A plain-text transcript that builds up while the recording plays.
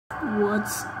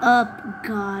What's up,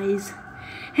 guys?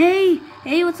 Hey,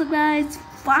 what's up, guys?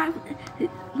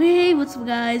 Hey, what's up,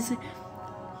 guys?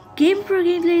 Game Pro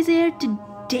Gameplays here.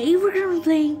 Today we're gonna be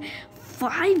playing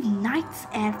Five Nights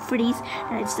at Freddy's,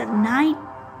 and it's the night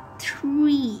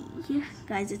 3.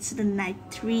 Guys, it's the night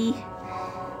 3.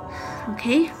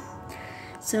 Okay,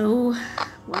 so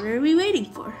what are we waiting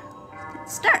for?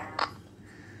 Let's start.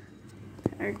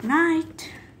 Third night.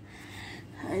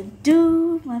 I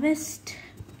do my best.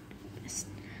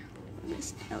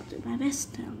 I'll do my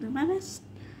best.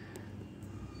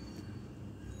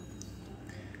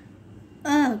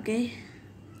 Okay.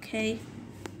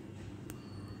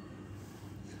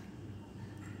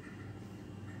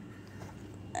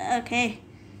 Okay,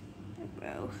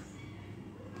 bro.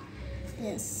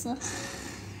 Yes.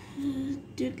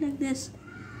 Do it like this.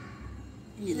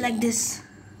 Like this.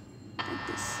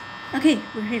 Okay,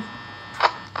 we're here.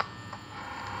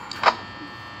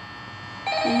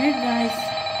 We're here, guys.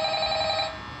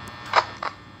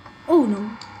 Oh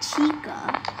no,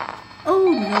 Chica. Oh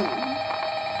no.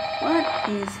 What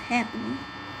is happening?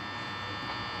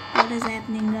 What is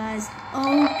happening, guys?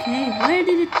 Okay, where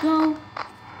did it go?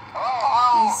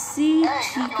 I see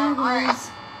Chica goes.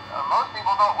 Most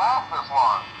people don't last this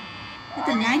long. At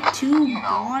the night 2,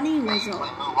 Bonnie was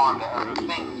already going.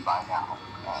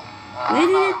 Where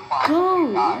did it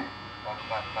go?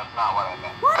 That's not what I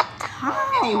meant. What?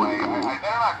 How? Anyway, I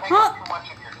better not take up too much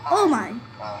of your time. Oh my.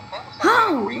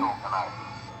 How?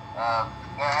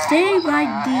 Stay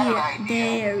right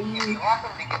there, If you. you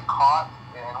happen to get caught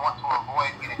and want to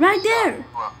avoid getting Right there.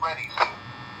 into a Freddy suit,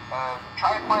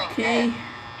 try playing dead.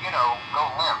 Go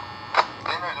limp.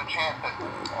 Then there's a chance that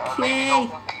maybe they'll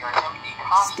think that you're an empty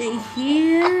costume. Stay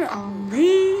here, I'll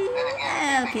leave. Then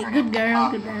again, Okay, good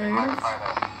girl, good they girl. might try to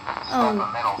stuff a Oh,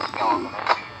 metal skeleton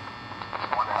into you.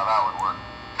 I wonder how that would work.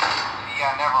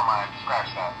 Yeah, never mind.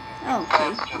 Scratch that. okay.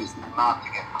 It's just not to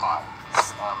get caught.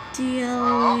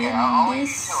 Still Okay, I'll in leave you to it.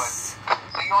 this.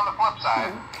 See you on the flip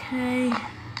side. Okay.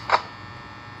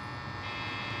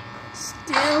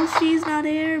 Still she's not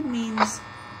here means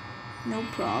no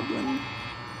problem.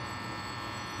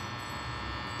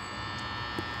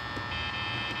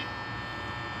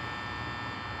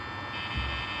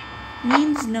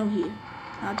 Means no here.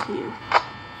 Not here.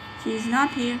 She's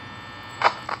not here.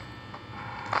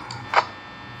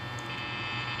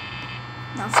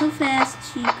 Not so fast,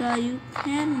 Chica. You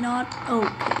cannot.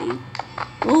 Okay.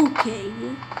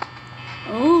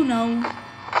 Oh no.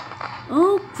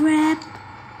 Oh crap.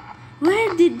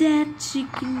 Where did that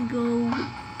chicken go?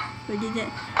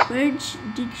 Where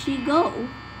did she go?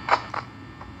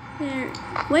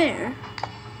 Where?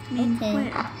 I mean,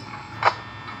 where?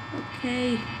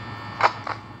 Okay.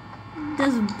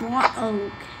 Does Bon? Oh,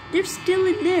 okay. They're still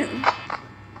in there.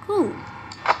 Cool.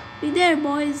 Be there,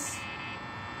 boys.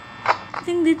 I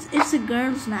think it's a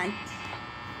girls' night.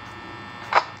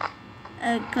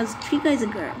 'Cause Chica is a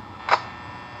girl.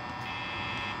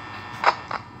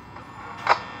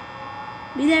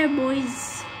 Be there,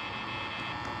 boys.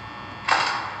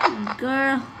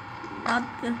 Girl, not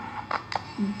girl.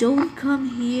 Don't come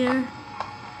here.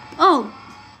 Oh,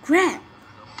 crap.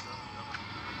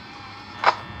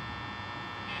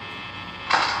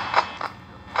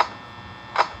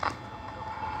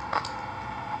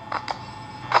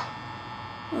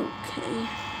 Okay.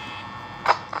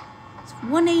 It's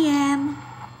 1 a.m.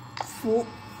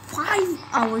 5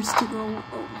 hours to go.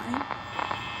 Oh my.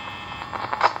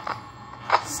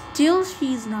 Still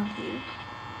she's not here.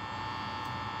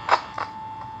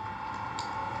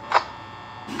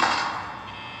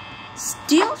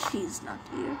 Still she's not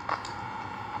here.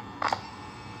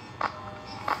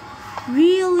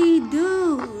 Really,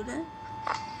 dude?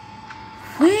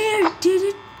 Where did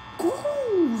it go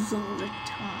all the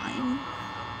time?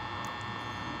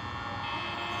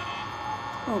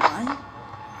 Oh my.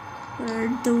 Where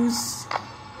are those?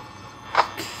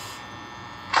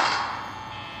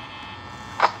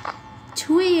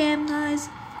 2 a.m. guys.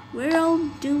 We're all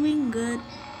doing good.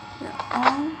 We're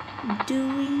all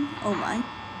doing. Oh my.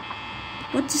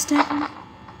 What just happened?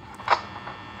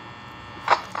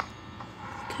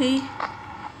 Okay.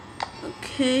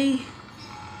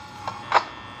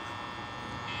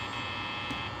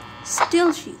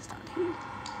 Still she's not here.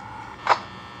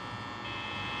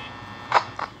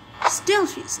 Still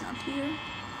she's not here.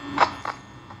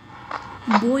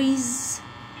 Boys.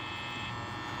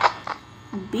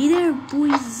 Be there,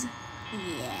 boys.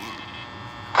 Yeah.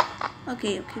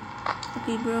 Okay,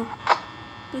 bro.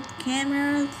 With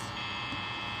cameras.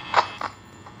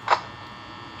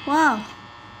 Wow.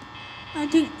 I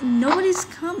think nobody's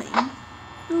coming.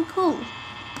 Real cool.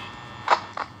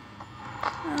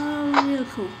 Real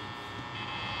cool.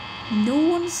 No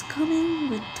one's coming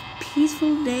with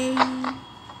peaceful day.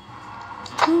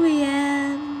 2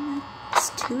 a.m. It's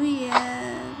 2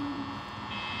 a.m.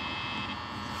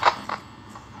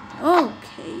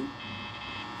 Okay.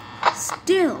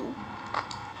 Still.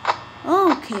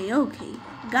 Okay.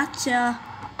 Gotcha.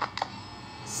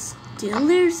 Still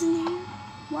there's in here?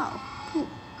 Wow, cool.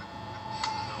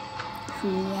 3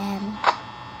 a.m.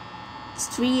 It's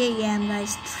 3 a.m.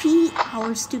 guys. 3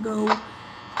 hours to go.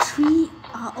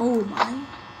 Oh my.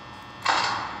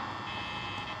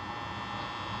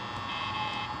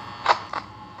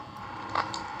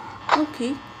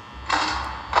 Okay. I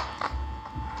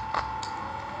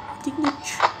think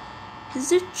is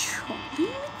there Charlie with me?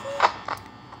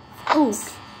 Oh,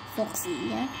 Foxy,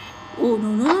 yeah? Oh,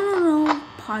 no.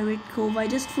 Pirate Cove. I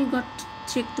just forgot to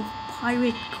check the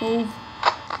Pirate Cove.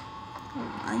 Oh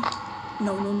my.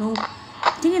 No. I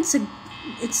think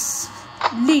it's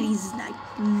ladies' night.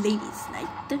 It's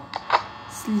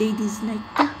ladies' night.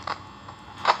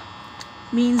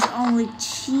 Means only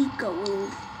Chica will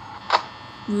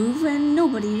move and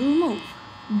nobody will move.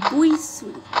 Boys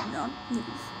will not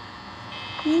move.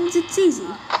 Means it's easy.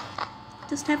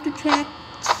 Just have to track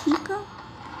Chica.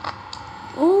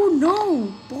 Oh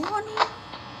no, Bonnie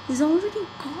is already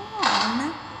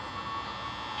gone.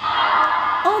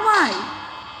 Oh my.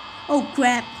 Oh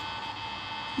crap.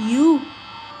 You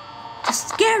just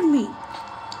scared me.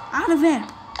 Out of there.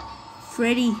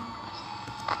 Freddy.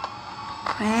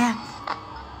 Crap.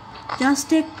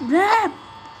 Just a crap.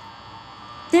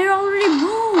 They're already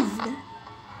moved.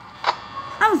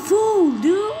 I'm a fool,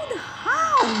 dude.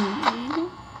 How?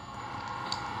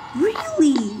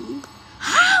 Really?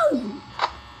 How?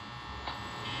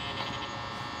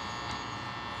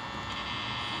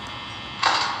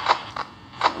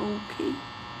 Okay.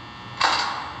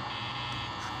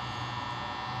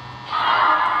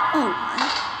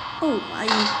 Oh my,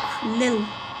 little.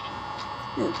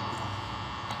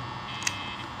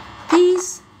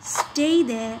 Please stay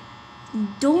there.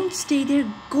 Don't stay there.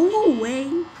 Go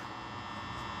away.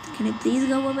 Can you please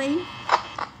go away?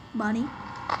 Bonnie,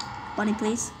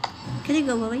 please. Can you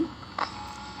go away?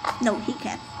 No, he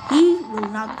can't. He will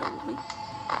not go away.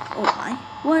 Oh my.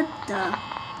 What?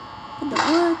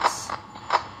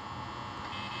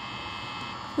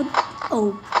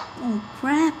 Oh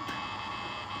crap.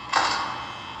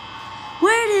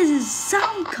 Where is this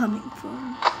sound coming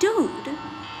from? Dude.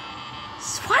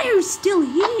 Why are you still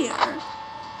here?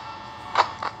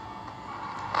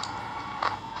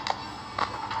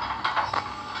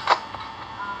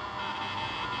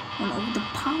 Oh no, the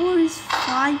power is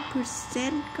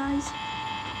 5%, guys.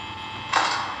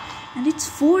 And it's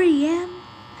 4 a.m.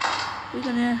 We're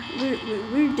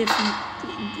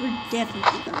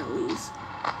definitely gonna lose.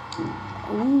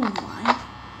 Oh my.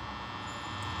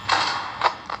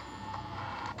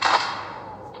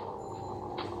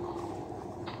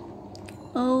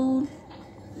 Oh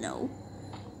no.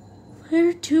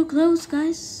 We're too close,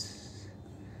 guys.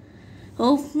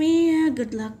 Hope me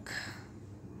good luck.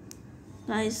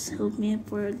 Guys, hope me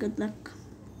for good luck.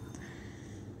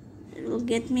 It will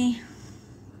get me.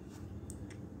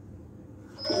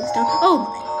 Please don't. Oh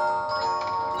my.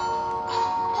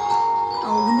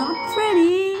 Oh, not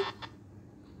Freddy.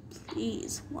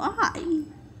 Please, why?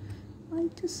 Why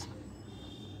just?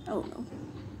 Oh no.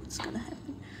 What's gonna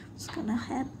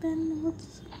happen?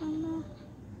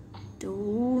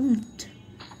 Don't.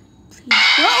 Please.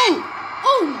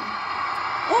 Oh my.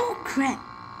 Oh crap.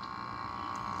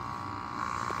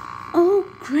 Oh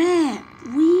crap.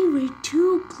 We were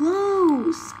too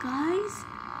close, guys.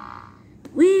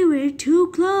 We were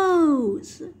too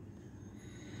close.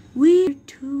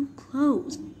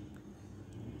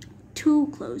 Too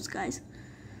close, guys.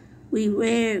 We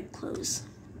were close.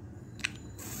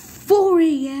 4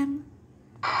 a.m.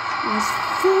 It was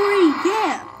 4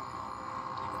 a.m.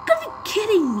 You gotta be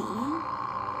kidding me.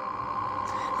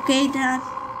 Okay, Dad.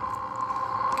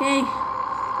 Okay,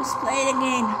 let's play it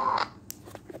again.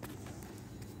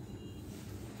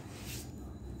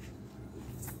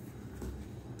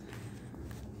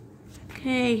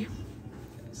 Okay,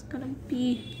 it's gonna be.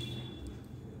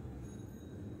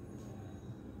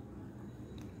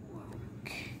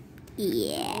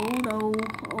 Yeah.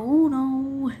 Oh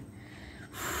no.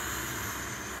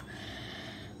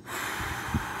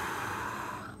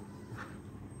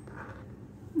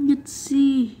 Let's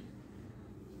see.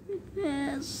 It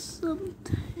has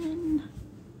something.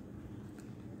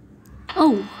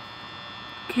 Oh.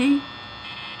 Okay.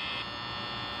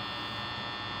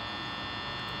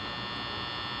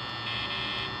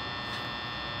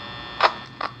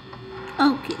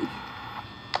 Okay.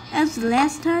 As the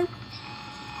last time.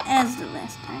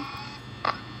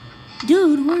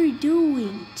 Dude, what are you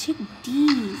doing? Check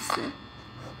these.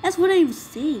 That's what I was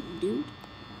saying, dude.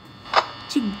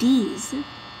 Check these.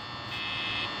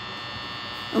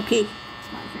 Okay, it's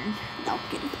my turn. No, I'm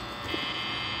kidding.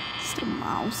 It's the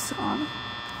mouse on.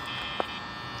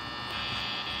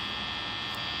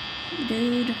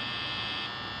 Dude.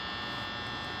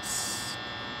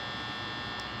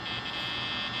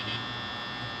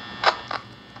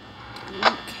 We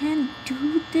can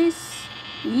do this.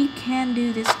 We can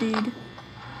do this, dude.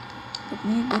 But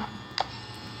maybe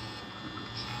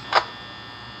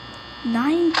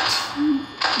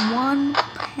 91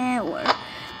 power.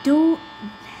 Don't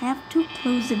have to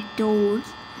close the doors.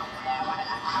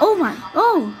 Oh my,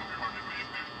 oh!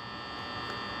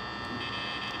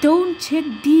 Don't check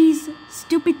these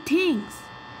stupid things.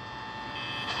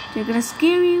 They're gonna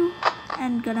scare you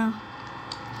and gonna...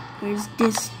 Where's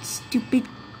this stupid...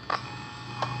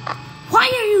 Why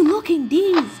are you looking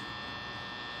these?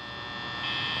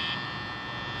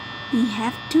 We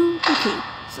have to... Okay,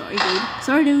 sorry dude.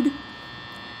 Sorry dude.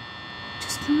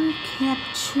 Just gonna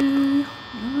capture...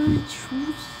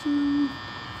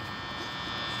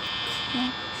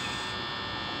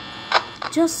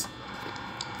 Just...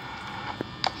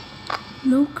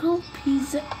 Local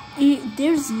pizza...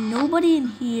 There's nobody in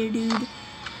here, dude.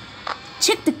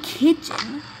 Check the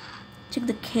kitchen. Check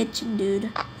the kitchen,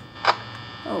 dude.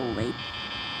 Oh, wait.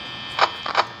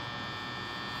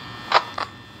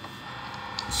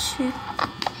 Check.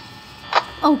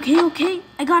 Okay, okay.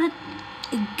 I got it.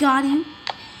 I got you.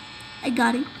 I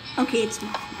got it. Okay, it's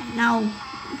now.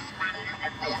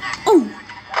 Oh!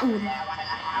 Oh.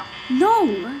 No!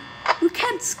 You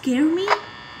can't scare me.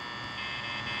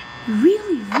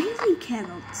 Really, really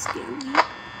cannot scare me.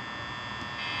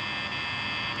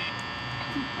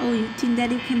 Oh, you think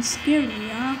that you can scare me,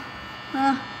 huh?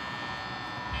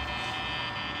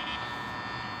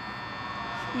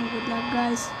 Oh, good luck,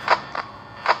 guys.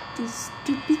 This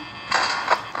stupid.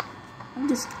 I'm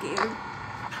just scared.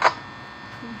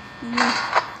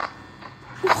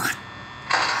 What?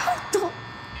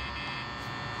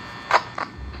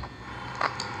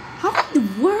 How in the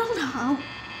world? How?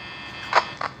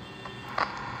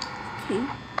 Okay.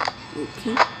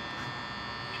 Okay.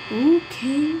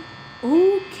 Okay.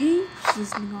 Okay.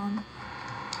 She's gone.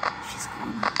 She's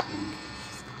gone.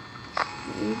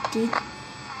 Where did?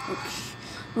 Okay.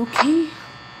 Okay.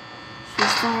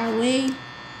 She's far away.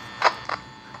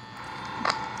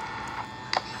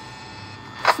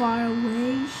 Far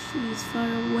away. She's far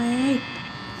away.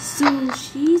 So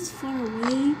she's far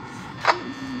away.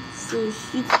 So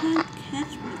she can't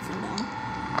catch me for now.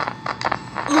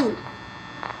 Oh.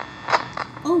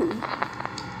 Oh.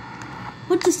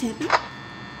 What just happened?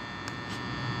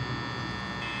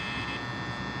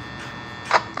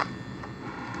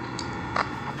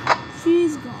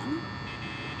 She's gone.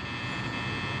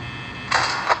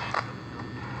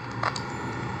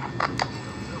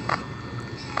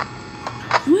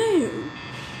 Where?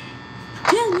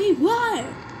 Tell me why.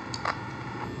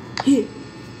 Here.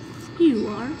 Here you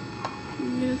are.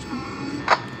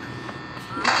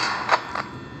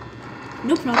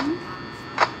 No problem.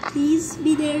 Please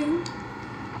be there.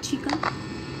 Chica.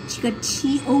 Chica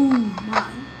chi. Oh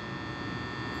my.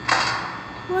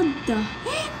 What the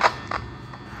heck?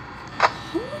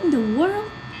 How in the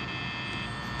world?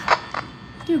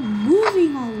 They're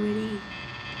moving already.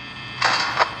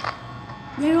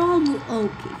 They're all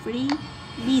okay, Freddy.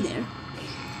 Be there.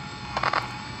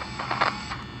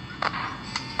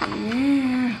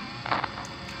 There.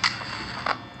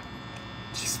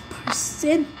 This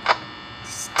percent.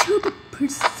 Stupid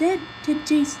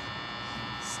percentages.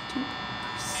 Stupid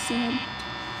percent.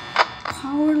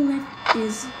 Power left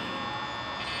is.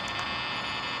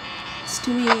 It's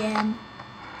 2 a.m.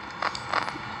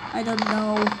 I don't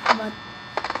know, but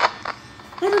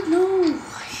I don't know.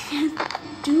 I can't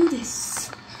do this.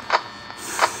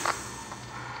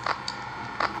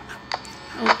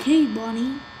 Okay,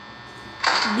 Bonnie.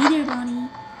 Be there, Bonnie.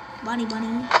 Bonnie,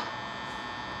 Bonnie.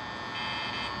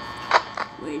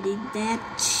 Where did that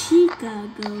Chica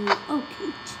go?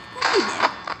 Okay,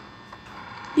 Chica,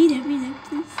 be there. Be there,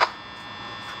 please.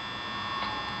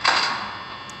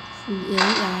 3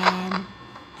 a.m.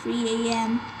 3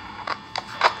 a.m.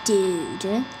 Dude,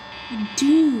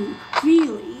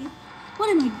 really? What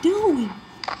am I doing?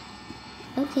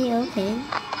 Okay.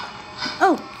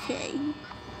 Okay.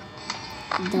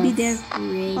 Be there.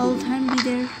 Ready. All the time, be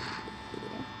there.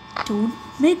 Don't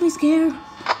make me scared.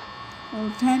 All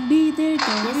the time, be there.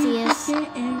 Don't make me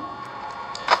scared.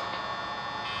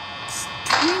 It's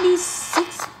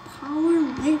 26 power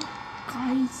left,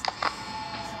 guys.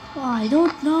 Oh, I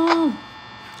don't know.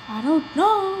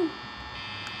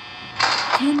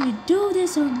 Can we do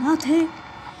this or not? Hey?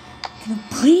 Can you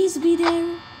please be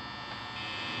there?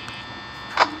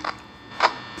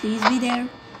 Please be there.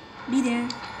 Be there.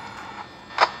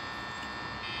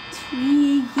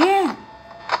 3 a.m.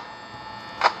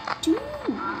 Dude,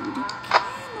 you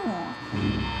cannot.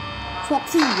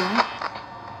 Foxy, yeah?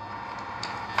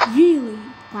 Really?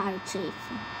 Pirate Chief.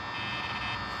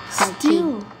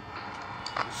 Still.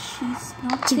 She's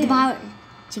not Check there.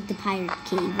 Check the pirate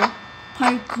cave.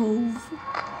 Pirate Cove.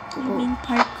 You mean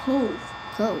Pirate Cove?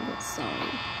 Cove, sorry.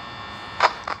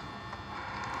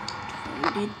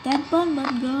 Where did that bun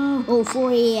go? Oh,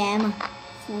 4 a.m.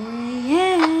 4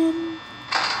 a.m.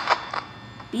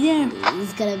 Be there.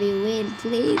 It's gonna be win,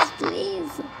 please,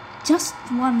 please. Just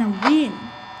wanna win.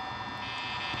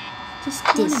 Just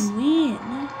wanna win.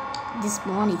 This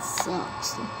Bonnie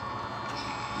sucks.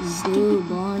 Stupid Boo,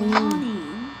 Bonnie.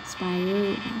 Bonnie.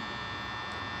 Spyro.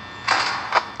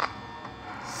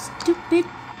 Stupid.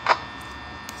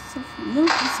 Little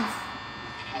piece of.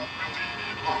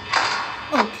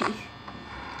 Okay.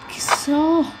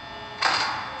 So.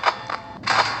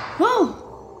 Whoa!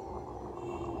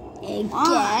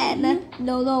 Again.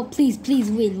 No, please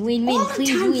win, All the please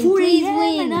time, win, 4 please a.m.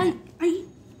 win.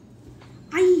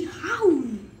 And how?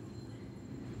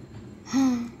 I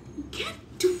can't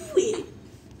do it.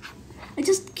 I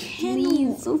just can't.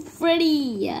 Please, so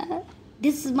Freddy.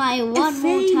 This is my one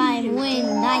more time win,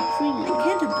 night 3. I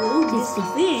can't upload this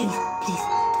vid. Please.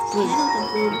 I can't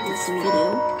upload this video.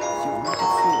 You're not a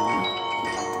fool.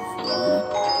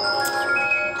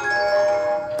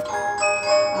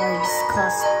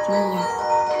 Disgust me.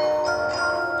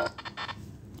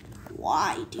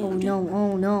 Why, dude?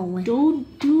 Oh no.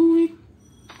 Don't do it.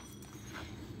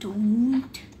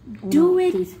 Don't do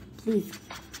it. Please.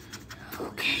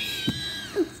 Okay.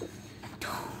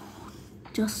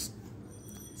 Don't. Just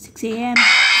 6 a.m.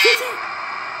 6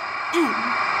 a.m.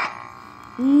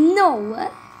 No.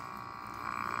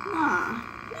 Nah.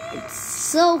 It's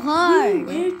so hard.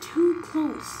 We're too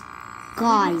close.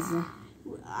 Guys.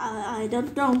 I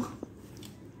don't know.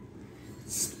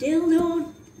 Still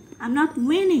don't. I'm not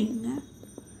winning.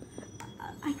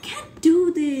 I can't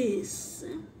do this.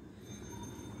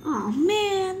 Oh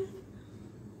man.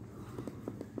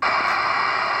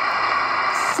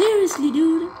 Seriously,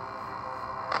 dude.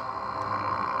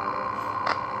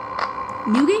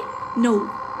 New game? No.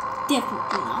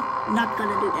 Definitely not. Not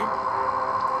gonna do that.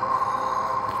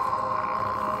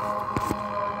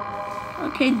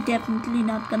 Okay, definitely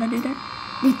not gonna do that.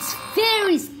 It's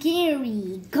very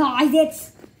scary. Guys,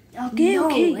 it's... Okay, no.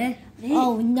 okay.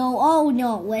 Oh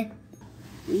no.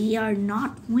 We are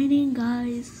not winning,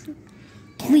 guys.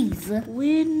 Please.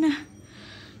 Win. You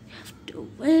have to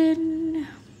win.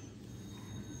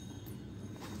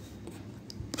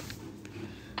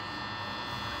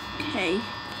 Okay.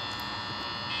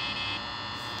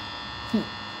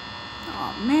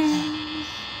 Oh man.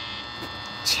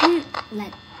 Check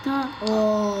Like... the.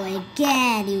 Oh,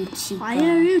 again, you chica. Why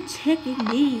are you checking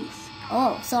these?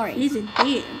 Oh, sorry. Is it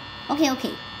there?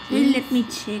 Okay. Then let me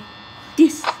check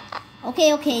this Okay.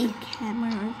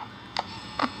 camera.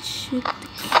 Check the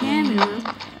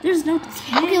camera. There's no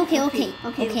camera. Okay.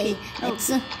 Oh,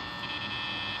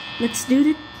 let's do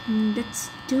it. Let's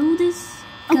do this.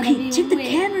 Gonna Okay, be check the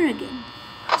weird. camera again.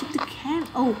 Check the cam.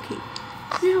 Okay,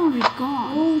 they're already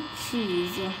gone. Oh,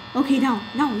 jeez. Okay, now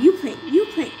you play.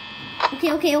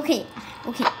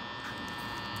 Okay.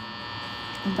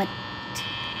 But...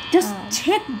 Just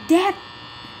check that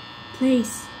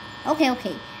place.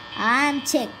 Okay. I'm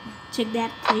check. Check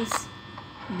that place.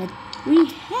 But We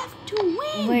have to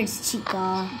win. where's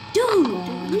Chica? Dude,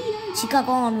 Gone. we are... Chica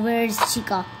gone. Where's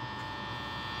Chica?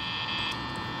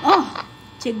 Oh,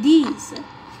 check these.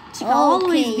 Chica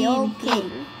always be in okay.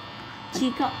 here.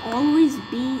 Chica always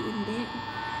be in there.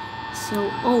 So,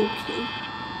 okay.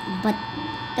 But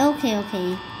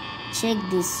okay. Check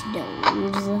this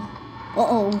doors.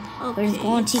 Uh-oh. Where's Okay,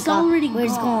 gone it's Chica? already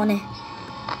Where's gone. gone?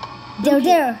 There.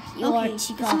 You Okay, are it's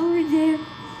Chica. already there.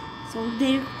 It's all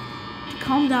there.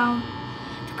 Calm down.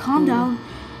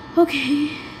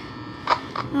 Okay.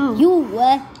 Oh. You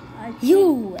I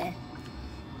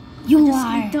just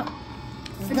are need to-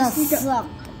 I the just need to- suck.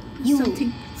 You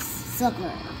something.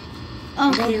 sucker. I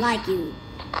Okay. don't like you.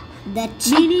 That Me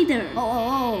chick. neither.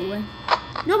 Oh.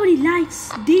 Nobody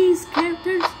likes these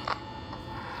characters.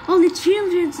 Only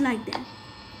children's like that.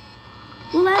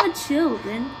 Well, I'm a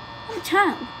children. I'm a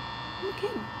child.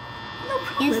 Okay. No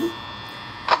problem. Yes.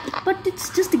 But it's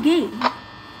just a game.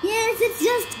 Yes, it's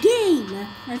just game.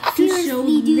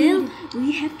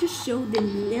 We have to show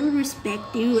them little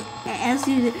respect you, as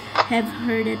you have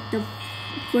heard at the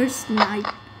first night.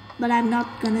 But I'm not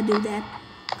gonna do that.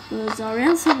 or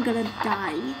else I'm gonna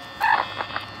die.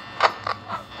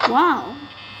 Wow.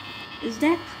 Is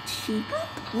that Chica?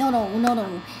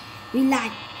 No.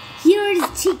 Relax. Here is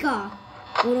Chica.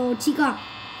 Oh no, Chica.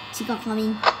 Chica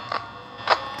coming.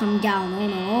 Come down. Oh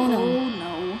no. Oh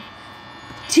no.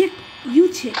 Chick,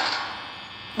 you chick.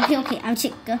 Okay, I'm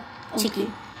Chica. Chicky.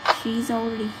 Okay. She's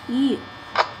already here.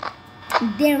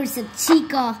 There is a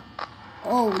Chica.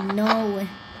 Oh no.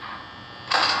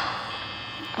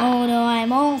 Oh no,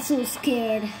 I'm also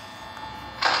scared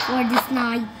for this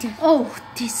night. Oh,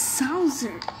 these sounds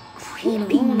are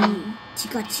creeping me.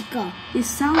 Chica. These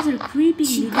sounds are creeping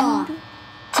Chica. me.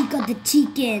 Chica the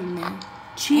chicken.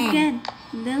 Chicken.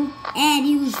 Little And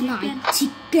use chicken. my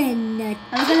chicken.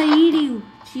 I'm gonna eat you,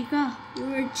 Chica.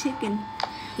 You're a chicken.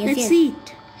 Yes, Let's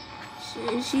eat.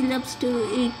 She loves to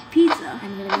eat pizza.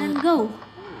 I'm gonna Then eat. go.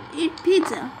 Eat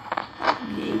pizza.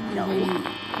 Okay, no.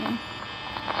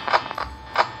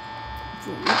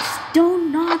 Let's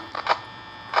not.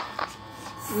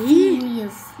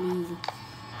 Seriously.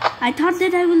 I thought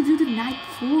that I will do the night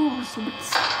 4 also, but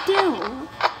still.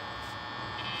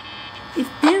 If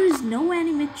there is no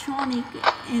animatronic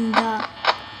in the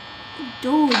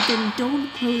door, then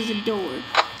don't close the door.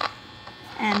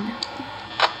 And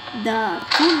the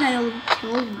phone dial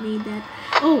told me that,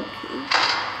 okay.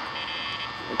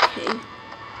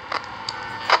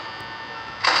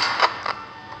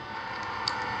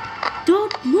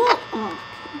 Don't move. Okay.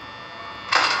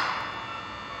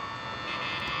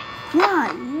 Why?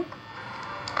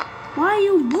 Why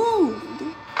you moved?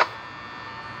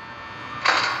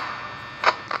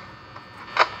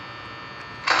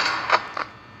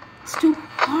 It's too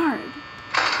hard.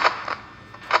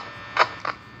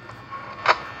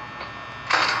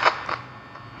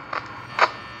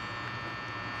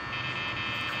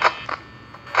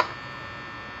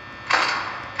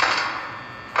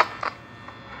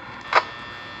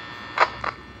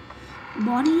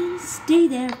 Bonnie, stay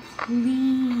there,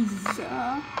 please.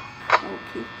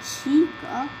 Okay,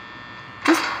 Chica,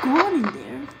 just gone in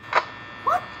there.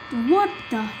 What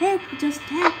the heck just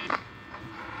happened?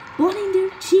 Bonnie in there,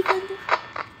 Chica in there.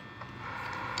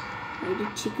 Where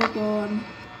did Chica gone?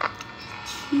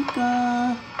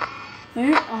 Chica,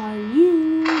 where are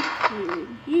you? You're in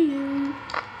here.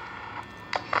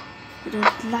 I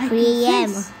don't like 3 a.m.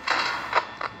 this.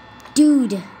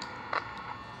 Dude.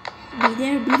 Be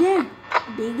there.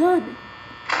 Be good.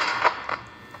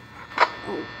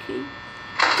 Okay.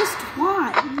 Just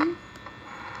why?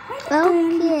 Why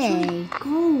did Okay. the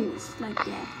goes like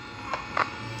that?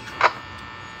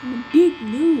 I'm a big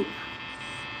noob.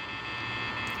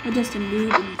 I'm just a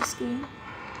noob in this game.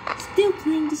 Still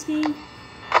playing this game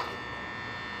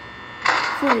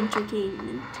for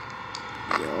entertainment.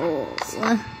 Yo.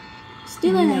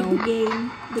 Still I like the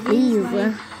game. The game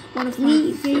is one of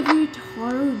my favorite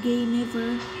horror game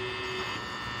ever.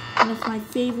 One of my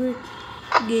favorite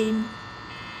game.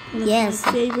 One of my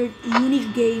favorite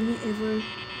unique game ever.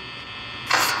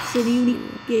 It's a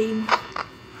unique game.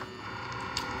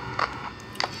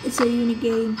 It's a unique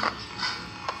game.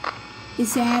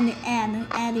 It's an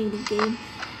unique game.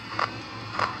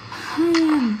 I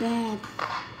am bad.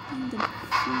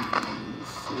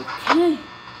 Okay.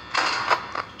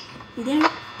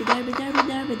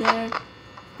 Be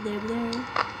there.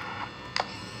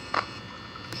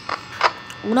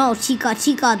 Oh no, Chica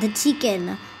the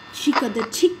chicken. Chica the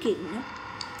chicken.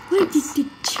 Where did the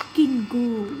chicken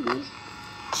go?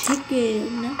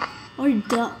 Chicken or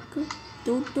duck?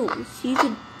 Don't know.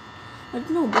 I don't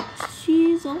know, but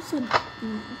she's also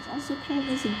called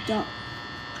as a duck.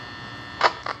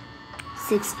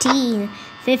 16,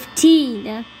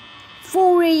 15,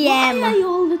 4 a.m. Why are you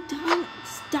all the time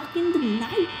stuck in the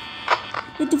night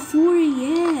at the 4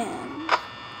 a.m.?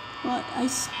 But I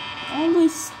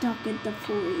always stuck at the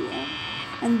 4 a.m.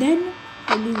 and then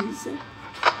I lose.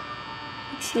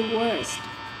 It's the worst.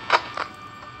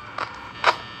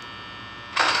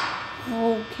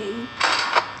 Okay.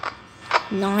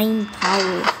 9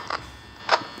 power.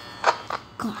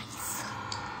 Guys.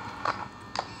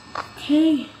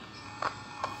 Okay.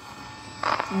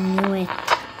 I knew it.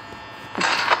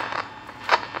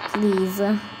 Please.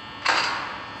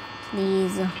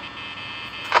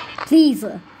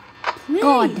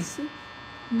 God.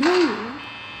 No.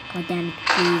 God damn it,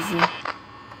 please.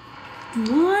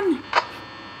 1.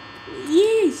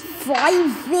 Yes.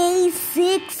 5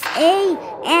 6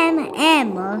 a.m.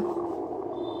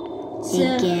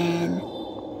 Again.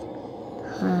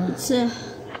 It's a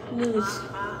lose.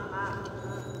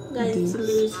 Guys, it's a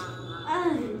lose. I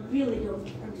really don't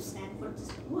understand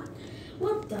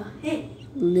what the heck.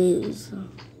 Lose.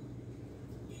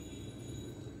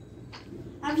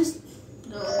 I'm just.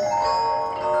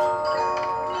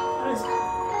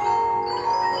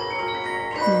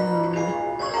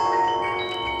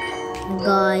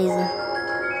 guys.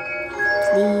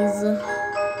 Please.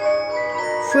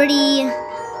 Freddy,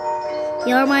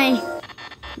 you're my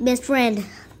best friend.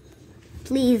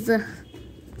 Please.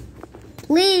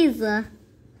 Please.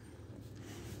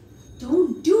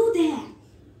 Don't do that.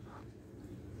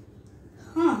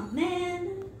 Huh,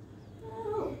 man.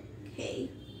 Okay.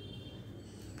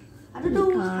 I don't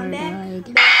know. I'm back.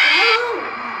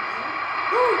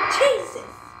 Oh, Jesus.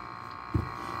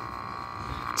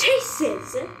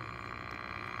 Jesus.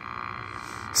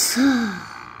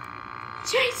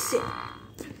 Jesus.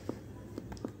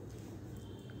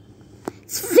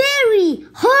 It's very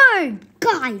hard,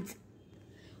 guys.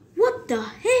 What the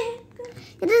heck?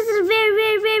 It is very,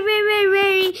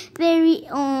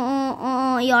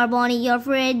 your Bonnie, your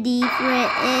Freddy's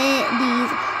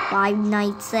Five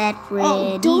Nights at Freddy's.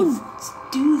 Oh,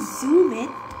 don't do zoom it.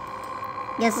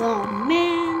 Yes. Oh,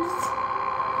 man.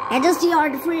 And just your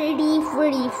Freddy.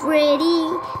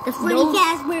 The Freddy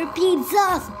Casper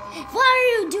pizzas. What are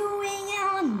you doing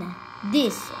on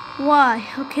this? Why?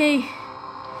 Okay.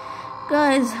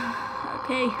 Guys,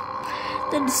 okay.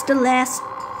 That's the last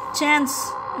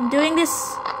chance. I'm doing this.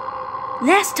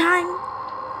 Last time.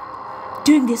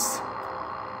 Doing this.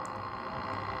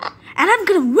 And I'm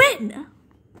gonna win.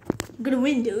 I'm gonna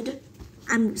win, dude.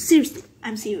 I'm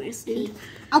serious, dude.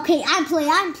 Okay, I'm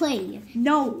playing.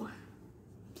 No.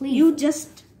 Please.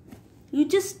 You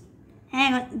just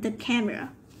hang on the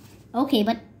camera. Okay,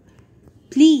 but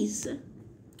Please.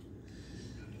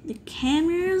 The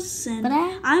cameras and But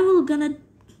I will gonna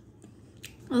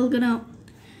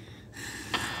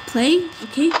play,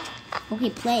 okay? okay,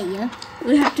 play. Yeah.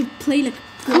 We have to play like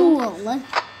Cool.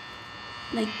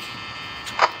 like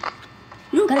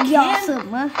you Gonna be can't-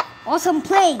 awesome. Awesome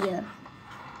play.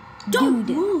 Don't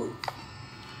Dude. move.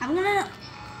 I'm gonna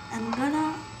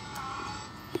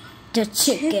The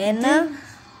chicken.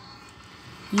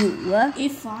 You.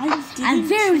 if I didn't I'm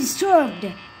very disturbed.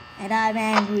 And I'm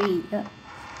angry. oh,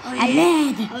 I'm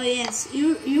yeah. mad. Oh yes,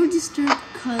 you're disturbed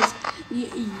because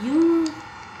you're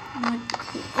not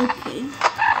okay.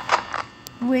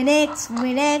 Win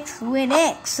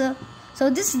X. So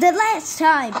this is the last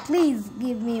time. Please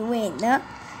give me win.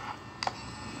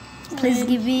 Please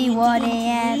give me 1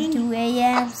 a.m., 2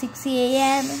 a.m., 6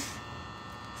 a.m.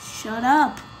 Shut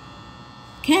up.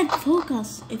 Can't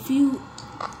focus if you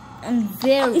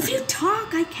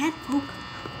talk. I can't focus.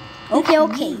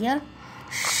 Okay, yeah.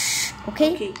 Shh.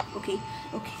 Okay. Okay.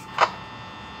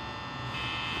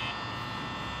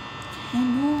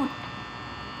 Cannot.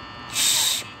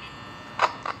 Shh.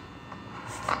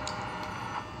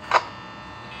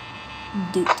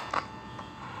 Dude.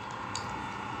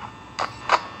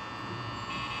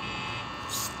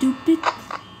 Stupid.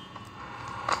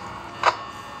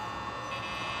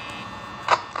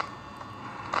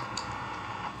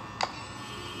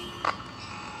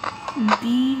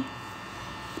 B.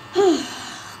 Okay.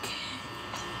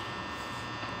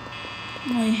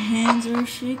 My hands are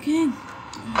shaking.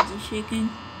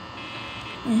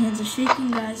 My hands are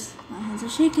shaking, guys. My hands are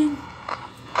shaking.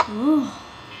 Oh.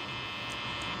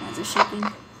 My hands are shaking.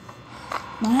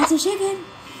 My hands are shaking.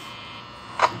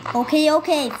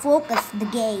 Okay. Focus the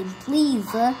game,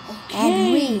 please.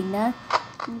 And win.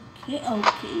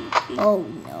 Okay. Oh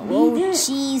no. Oh there.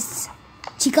 jeez.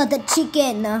 Chica the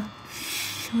chicken.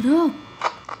 Shut up.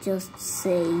 Just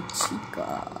say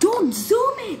Chica. Don't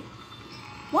zoom it.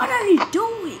 What are you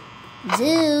doing?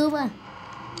 Zoom.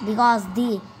 Because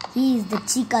he's the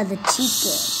Chica the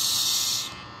chicken.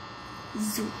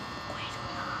 Zoom.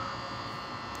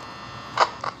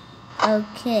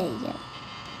 Okay.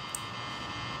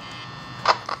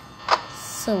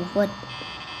 So what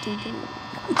to do?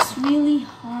 It's really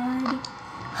hard.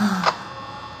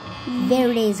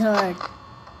 Very is hard.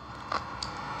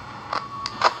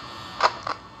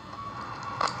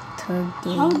 Third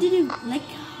day. How did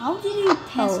you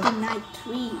pass the night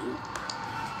 3?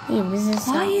 Hey, this is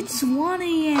Why it's 1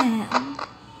 a.m.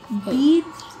 Beat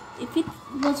if it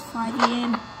was 5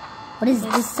 a.m. What is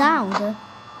this sound?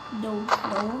 No.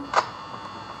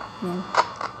 No.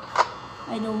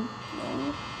 I don't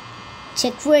know.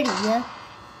 Check Freddy, yeah?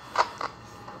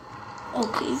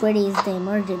 Okay. Freddy is the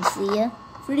emergency, yeah?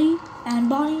 Freddy and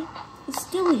Bonnie is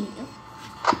still here.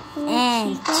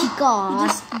 And You Chica.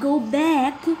 just go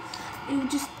back. You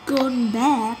just gone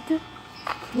back.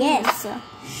 Yes.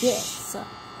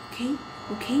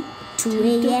 Okay.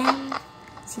 2 a.m.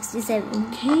 67.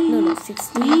 Okay. No,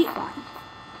 65.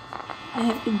 I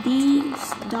have to be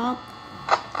stop.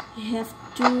 I have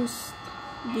to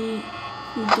be.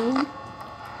 You don't.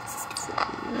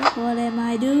 64. What am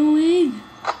I doing?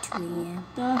 2 a.m.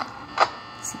 The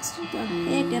 64.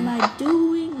 heck am I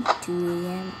doing? 2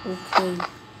 a.m. Okay.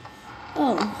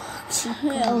 Oh,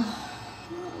 hell.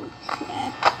 Oh,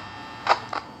 crap.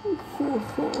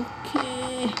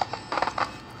 Okay.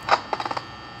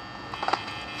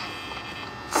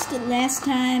 It's the last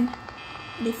time.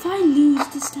 And if I lose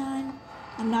this time,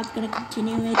 I'm not gonna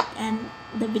continue it and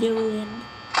the video will end.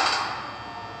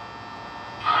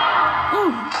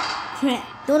 Oh, crap.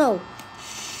 Dodo.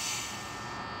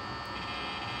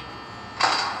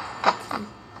 Okay.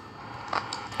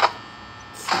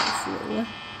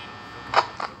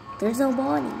 There's no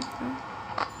body.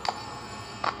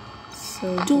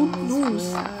 So don't know.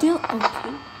 Still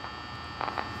okay.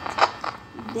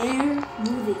 They're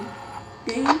moving.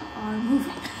 They are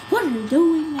moving. What are you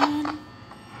doing, man?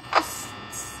 Just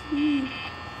see.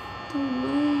 The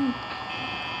way.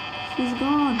 She's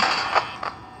gone.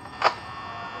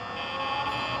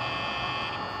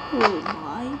 Oh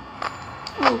my.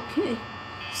 Okay.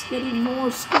 It's getting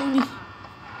more scary.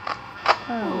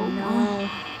 Oh no.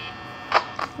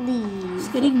 Please.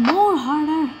 It's getting more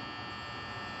harder.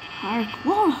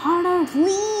 More harder.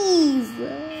 Please.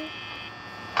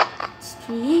 It's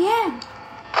 3 a.m.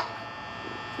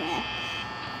 Crap.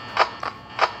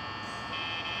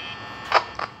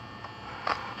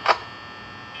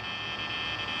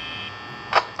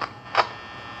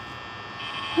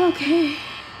 Okay.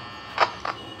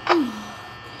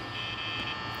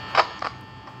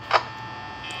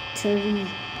 39.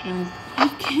 I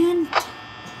can't.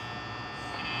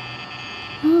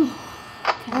 Oh.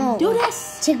 Can do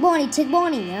this. Check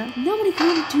Bonnie, yeah? Nobody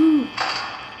can do.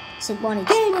 Check Bonnie.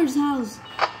 Gamer's house.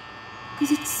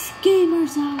 Because it's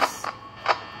Gamer's house.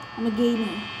 I'm a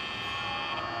gamer.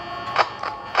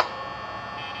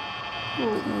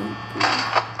 Oh my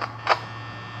god.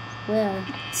 Where?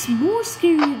 It's more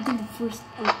scarier than the first.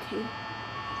 Okay.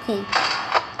 Okay.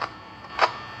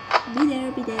 Be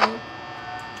there, be there.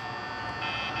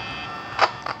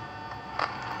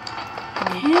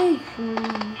 Okay.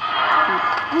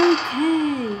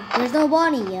 Okay. There's no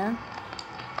Bonnie, yeah?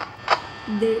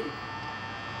 There.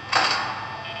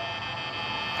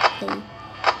 Okay.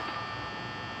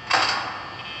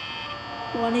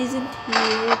 Bonnie isn't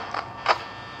here.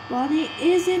 Bonnie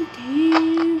isn't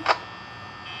here.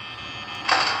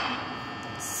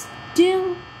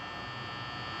 Still.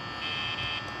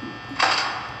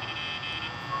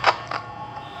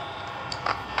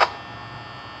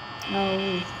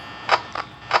 Oh.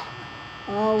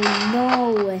 Oh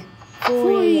no.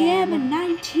 4 a.m. and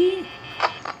 19.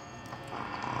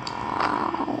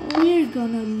 We're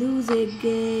gonna lose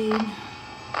again.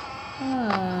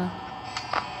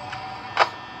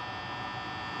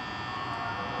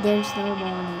 There's no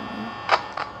Bonnie.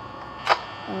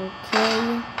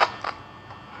 Okay.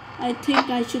 I think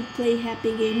I should play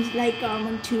happy games like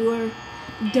Armand Tour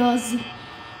does.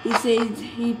 He says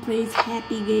he plays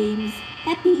happy games.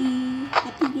 Happy games,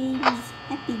 happy games,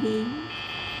 happy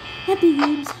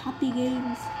games, happy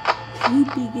games,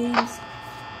 loopy games.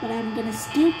 But I'm gonna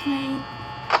still play it.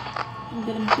 I'm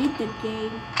gonna beat the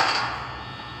game.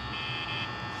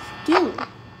 Still.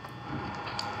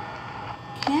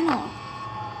 Cannot.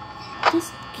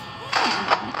 Just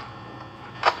cannot.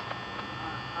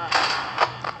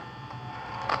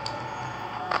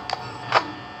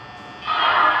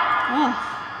 Oh.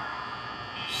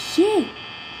 Shit.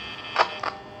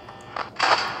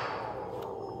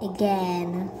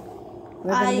 Again.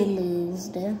 We're gonna lose.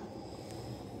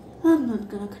 I'm not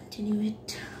gonna continue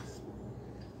it.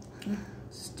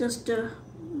 It's just a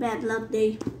bad luck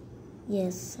day.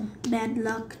 Yes. Bad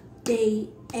luck day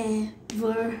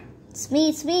ever. It's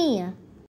me.